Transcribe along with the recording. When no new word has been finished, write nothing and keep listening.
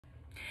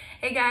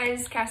Hey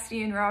guys,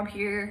 Cassidy and Rob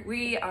here.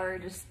 We are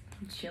just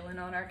chilling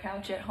on our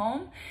couch at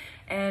home,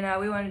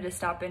 and we wanted to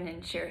stop in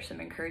and share some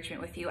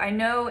encouragement with you. I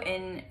know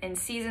in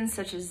seasons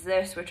such as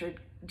this, which are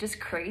just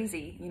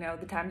crazy, you know,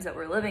 the times that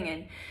we're living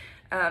in,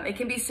 it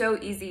can be so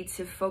easy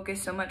to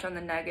focus so much on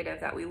the negative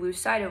that we lose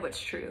sight of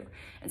what's true.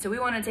 And so we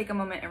want to take a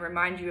moment and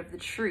remind you of the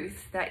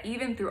truth that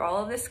even through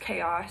all of this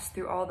chaos,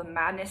 through all the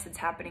madness that's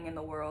happening in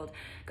the world,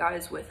 God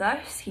is with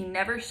us. He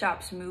never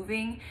stops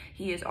moving.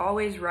 He is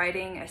always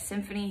writing a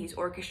symphony. He's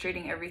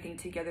orchestrating everything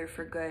together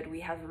for good.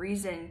 We have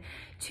reason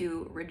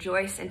to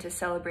rejoice and to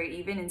celebrate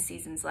even in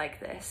seasons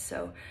like this.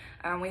 So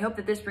we hope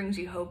that this brings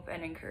you hope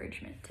and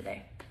encouragement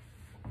today.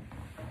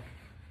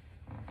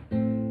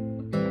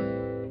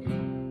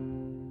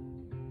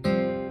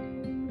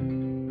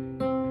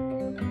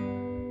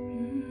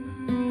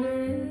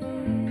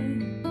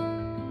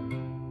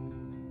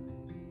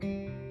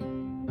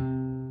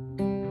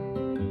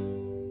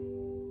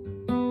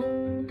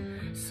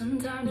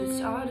 Sometimes it's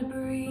hard to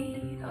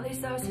breathe, all these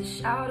thoughts that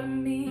shout at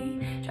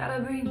me, try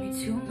to bring me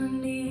to my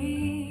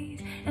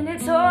knees. And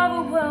it's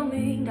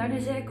overwhelming,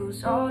 darkness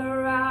echoes all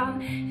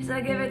around, it's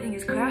like everything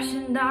is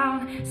crashing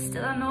down.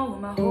 Still I know where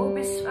my hope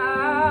is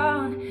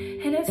found,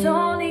 and it's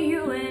only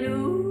you and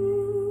ooh.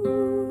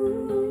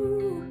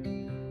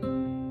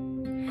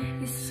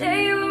 You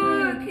say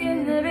you're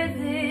working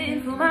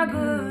everything for my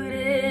good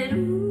and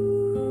ooh.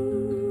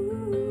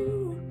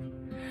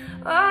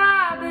 Oh,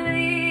 I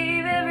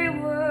believe every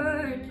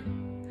word,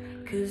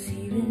 'cause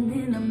even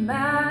in the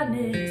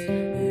madness,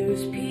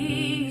 there's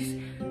peace,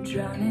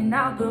 drowning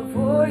out the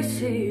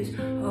voices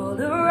all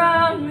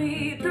around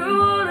me.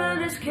 Through all of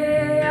this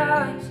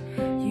chaos,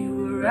 you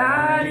were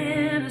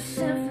writing a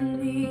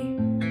symphony,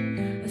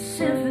 a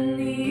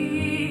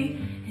symphony.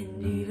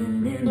 And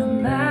even in the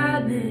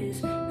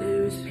madness,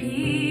 there's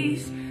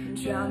peace,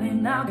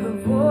 drowning out the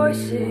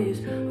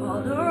voices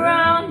all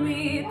around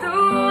me.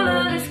 Through all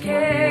of this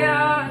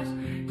chaos,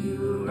 you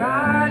were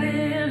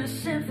writing a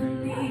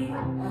symphony,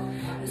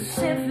 a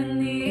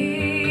symphony.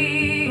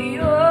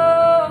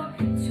 Oh,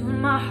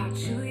 tune my heart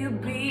to your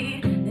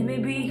beat, let me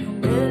be your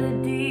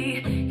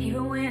melody.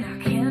 Even when I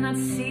cannot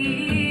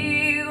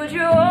see what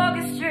you're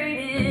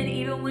orchestrating,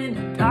 even when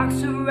the dark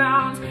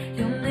surrounds,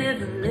 you'll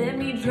never let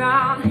me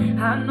drown.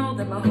 I know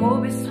that my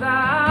hope is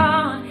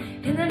found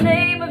in the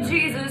name of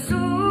Jesus.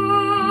 Ooh.